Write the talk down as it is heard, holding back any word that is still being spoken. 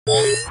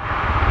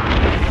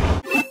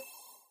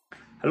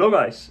Hello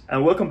guys,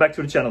 and welcome back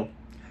to the channel.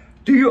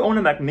 Do you own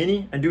a Mac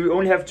Mini and do you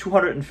only have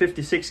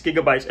 256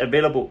 gigabytes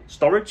available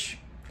storage?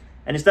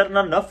 And is that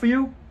not enough for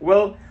you?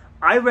 Well,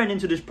 I ran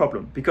into this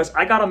problem because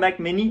I got a Mac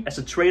Mini as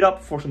a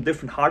trade-up for some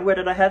different hardware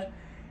that I had,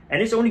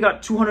 and it's only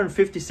got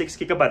 256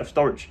 gigabytes of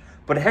storage,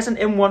 but it has an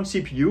M1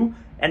 CPU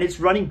and it's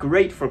running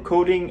great for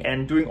coding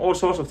and doing all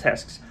sorts of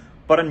tasks,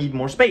 but I need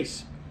more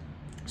space.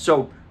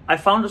 So I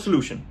found a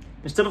solution.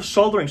 Instead of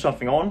soldering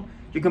something on,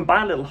 you can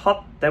buy a little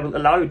hub that will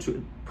allow you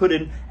to put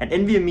in an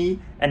NVMe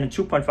and a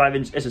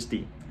 2.5-inch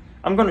SSD.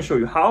 I'm going to show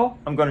you how,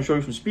 I'm going to show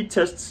you some speed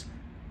tests,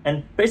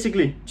 and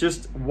basically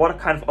just what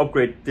kind of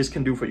upgrade this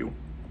can do for you.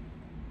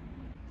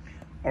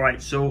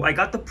 Alright, so I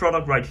got the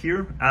product right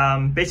here.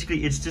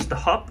 Basically it's just a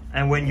hub,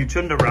 and when you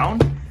turn it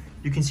around,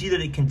 you can see that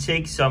it can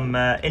take some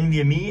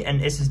NVMe and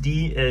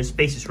SSD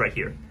spaces right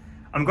here.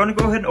 I'm going to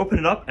go ahead and open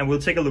it up and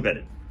we'll take a look at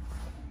it.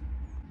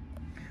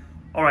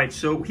 Alright,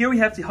 so here we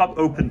have the hub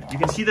open. You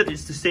can see that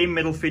it's the same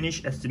metal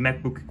finish as the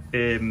MacBook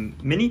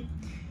Mini,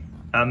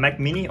 Mac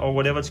Mini or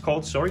whatever it's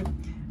called, sorry.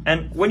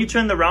 And when you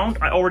turn it around,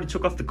 I already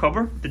took off the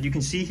cover that you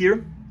can see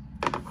here.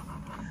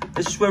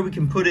 This is where we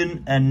can put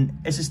in an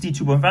SSD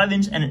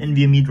 2.5-inch and an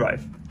NVMe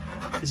drive.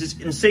 This is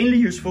insanely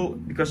useful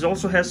because it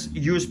also has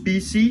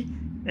USB-C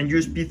and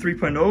USB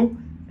 3.0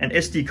 and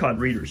SD card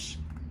readers.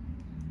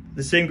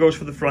 The same goes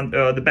for the front,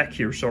 the back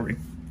here, sorry.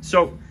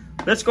 So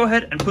let's go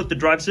ahead and put the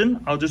drives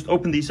in. I'll just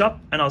open these up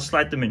and I'll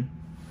slide them in.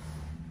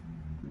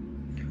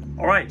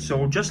 Alright,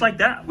 so just like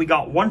that, we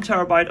got 1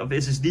 terabyte of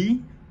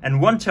SSD and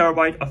 1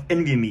 terabyte of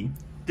NVMe.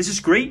 This is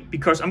great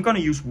because I'm going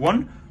to use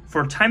one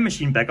for time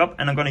machine backup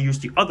and I'm going to use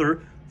the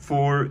other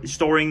for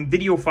storing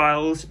video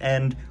files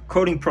and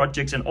coding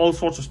projects and all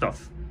sorts of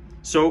stuff.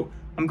 So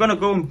I'm going to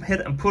go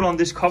ahead and put on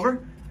this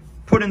cover,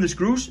 put in the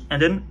screws,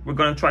 and then we're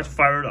going to try to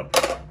fire it up.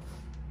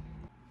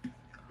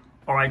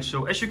 Alright,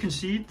 so as you can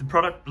see, the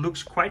product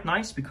looks quite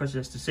nice because it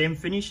has the same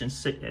finish and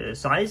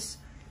size.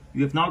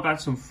 You have now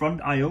got some front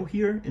I/O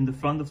here in the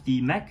front of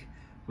the Mac,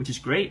 which is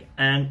great,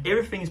 and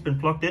everything has been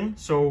plugged in.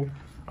 So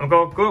I'm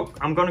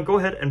gonna go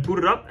ahead and boot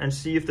it up and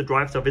see if the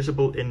drives are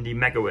visible in the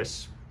Mac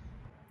OS.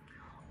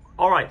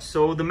 Alright,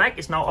 so the Mac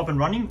is now up and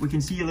running. We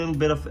can see a little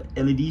bit of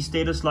LED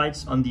status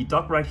lights on the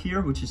dock right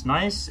here, which is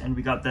nice, and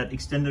we got that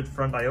extended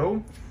front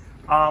I/O.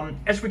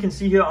 As we can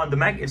see here on the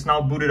Mac, it's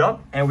now booted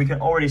up and we can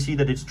already see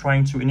that it's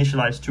trying to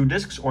initialize 2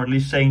 disks, or at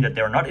least saying that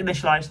they're not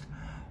initialized.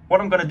 What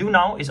I'm going to do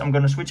now is I'm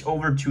going to switch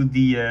over to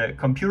the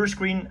computer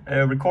screen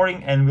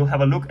recording, and we'll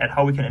have a look at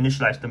how we can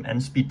initialize them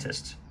and speed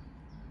test.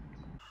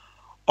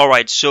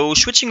 Alright, so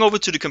switching over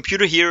to the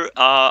computer here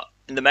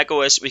in the Mac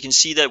OS, we can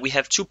see that we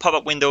have 2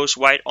 pop-up windows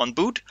right on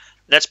boot.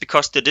 That's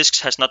because the disks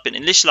has not been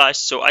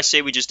initialized, so I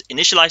say we just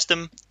initialize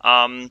them.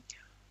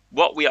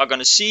 What we are going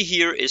to see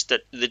here is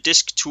that the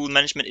disk tool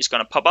management is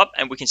going to pop up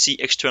and we can see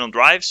external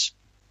drives.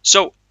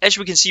 So as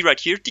we can see right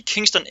here, the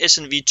Kingston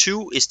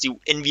SNV2 is the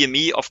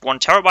NVMe of 1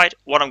 terabyte.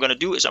 What I'm going to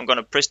do is I'm going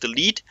to press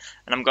delete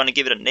and I'm going to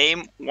give it a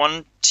name,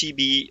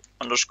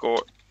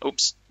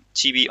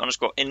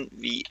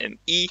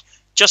 1TB_NVMe,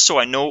 just so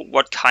I know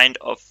what kind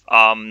of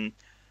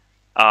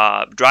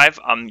drive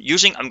I'm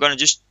using. I'm going to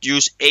just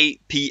use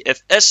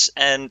APFS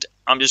and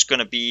I'm just going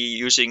to be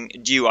using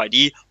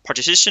GUID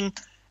partition.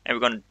 And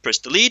we're going to press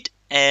delete,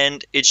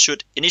 and it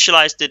should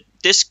initialize the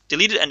disk,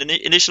 delete it, and then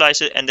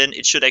initialize it, and then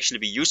it should actually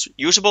be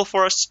usable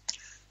for us.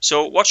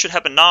 So what should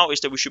happen now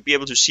is that we should be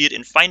able to see it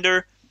in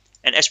Finder,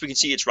 and as we can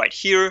see, it's right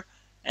here,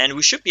 and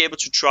we should be able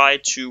to try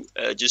to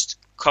just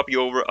copy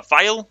over a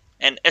file,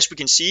 and as we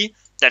can see,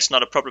 that's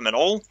not a problem at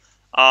all.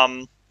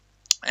 And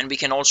we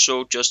can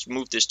also just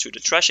move this to the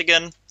trash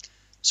again.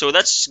 So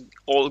that's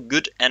all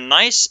good and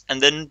nice.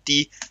 And then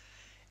the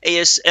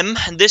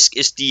ASM disk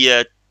is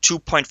the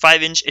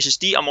 2.5-inch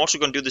SSD. I'm also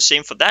going to do the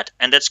same for that,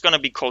 and that's going to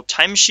be called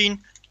Time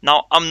Machine.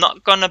 Now, I'm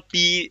not going to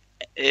be,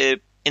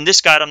 in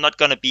this guide, I'm not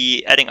going to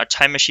be adding a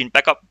Time Machine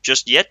backup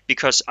just yet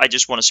because I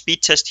just want to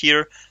speed test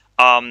here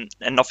and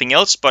nothing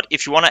else. But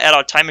if you want to add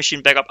a Time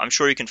Machine backup, I'm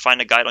sure you can find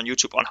a guide on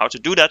YouTube on how to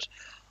do that.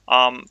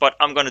 But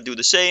I'm going to do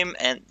the same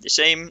and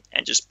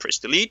just press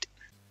delete.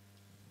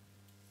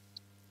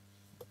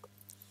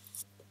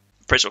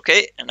 Press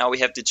OK, and now we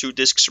have the 2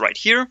 disks right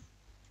here.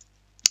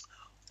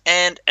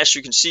 And as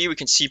you can see, we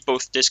can see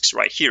both disks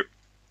right here.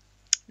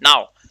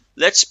 Now,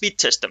 let's speed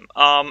test them.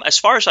 As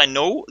far as I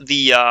know,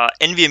 the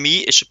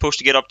NVMe is supposed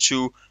to get up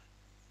to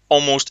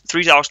almost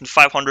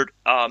 3,500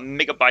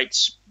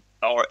 megabytes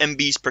or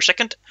MBs per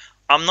second.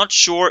 I'm not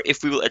sure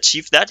if we will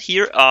achieve that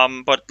here,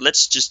 but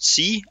let's just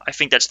see. I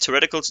think that's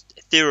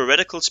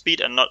theoretical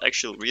speed and not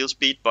actual real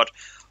speed. But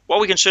what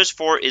we can search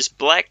for is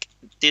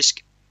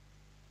Blackmagic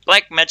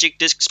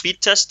disk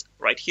speed test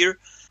right here.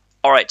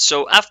 Alright,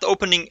 so after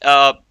opening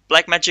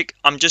Blackmagic,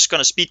 I'm just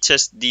going to speed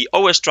test the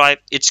OS drive.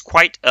 It's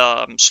quite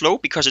slow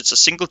because it's a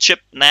single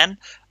chip NAND.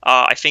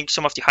 I think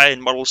some of the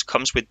high-end models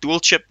comes with dual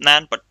chip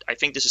NAND, but I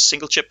think this is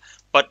single chip.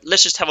 But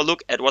let's just have a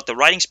look at what the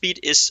writing speed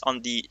is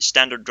on the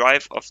standard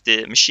drive of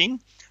the machine.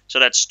 So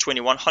that's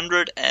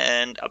 2100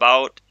 and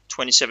about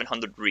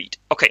 2700 read.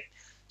 Okay,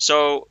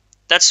 so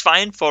that's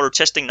fine for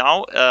testing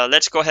now.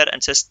 Let's go ahead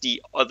and test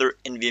the other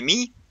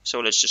NVMe. So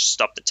let's just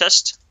stop the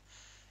test.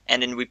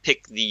 And then we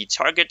pick the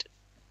target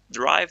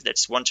drive,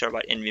 that's 1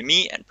 terabyte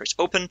NVMe, and press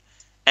open.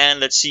 And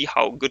let's see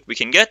how good we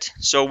can get.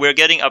 So we're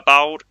getting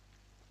about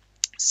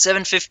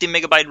 750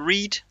 megabyte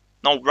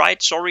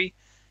write, sorry.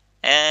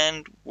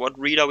 And what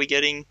read are we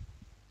getting?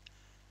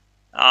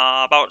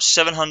 About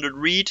 700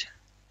 read.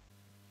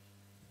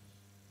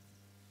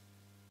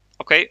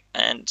 Okay,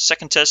 and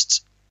second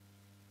test,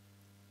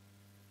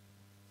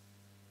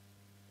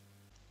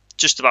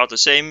 just about the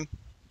same.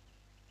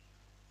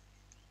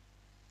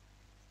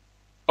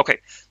 Okay,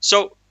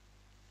 so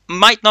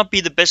might not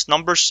be the best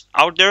numbers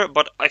out there,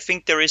 but I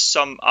think there is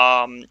some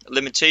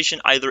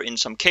limitation either in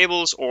some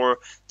cables or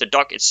the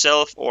dock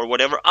itself or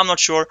whatever. I'm not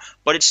sure,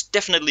 but it's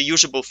definitely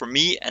usable for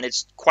me and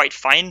it's quite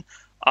fine.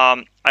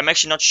 I'm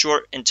actually not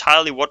sure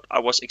entirely what I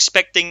was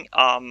expecting,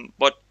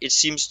 but it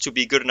seems to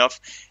be good enough.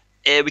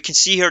 We can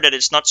see here that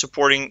it's not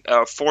supporting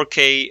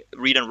 4K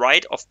read and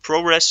write of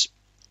ProRes.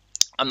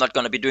 I'm not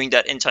going to be doing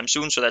that anytime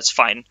soon, so that's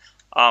fine.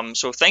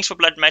 So thanks for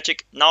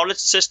Blackmagic. Now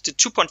let's test the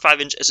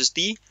 2.5-inch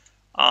SSD.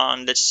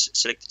 Let's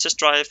select the test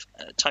drive,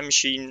 time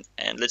machine,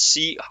 and let's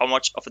see how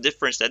much of a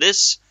difference that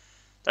is.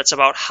 That's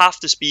about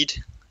half the speed,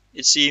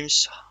 it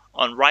seems,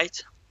 on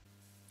write.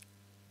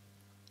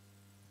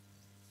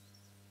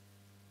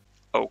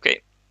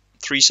 Okay,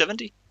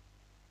 370.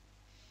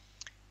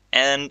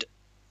 And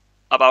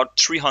about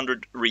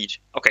 300 read.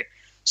 Okay,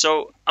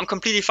 so I'm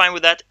completely fine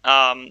with that.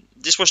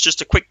 This was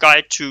just a quick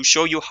guide to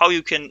show you how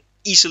you can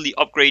easily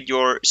upgrade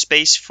your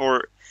space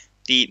for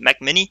the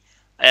Mac Mini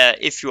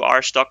if you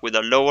are stuck with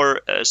a lower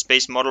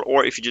space model,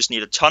 or if you just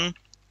need a ton.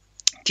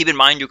 Keep in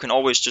mind you can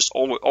always just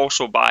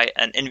also buy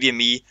an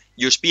NVMe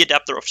USB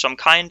adapter of some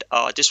kind.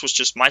 This was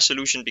just my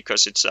solution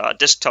because it's a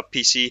desktop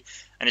PC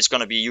and it's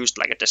going to be used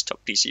like a desktop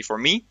PC for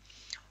me.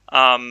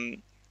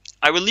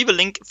 I will leave a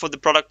link for the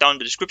product down in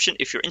the description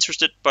if you're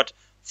interested, but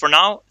for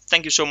now,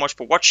 thank you so much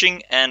for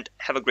watching and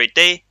have a great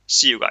day.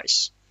 See you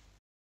guys.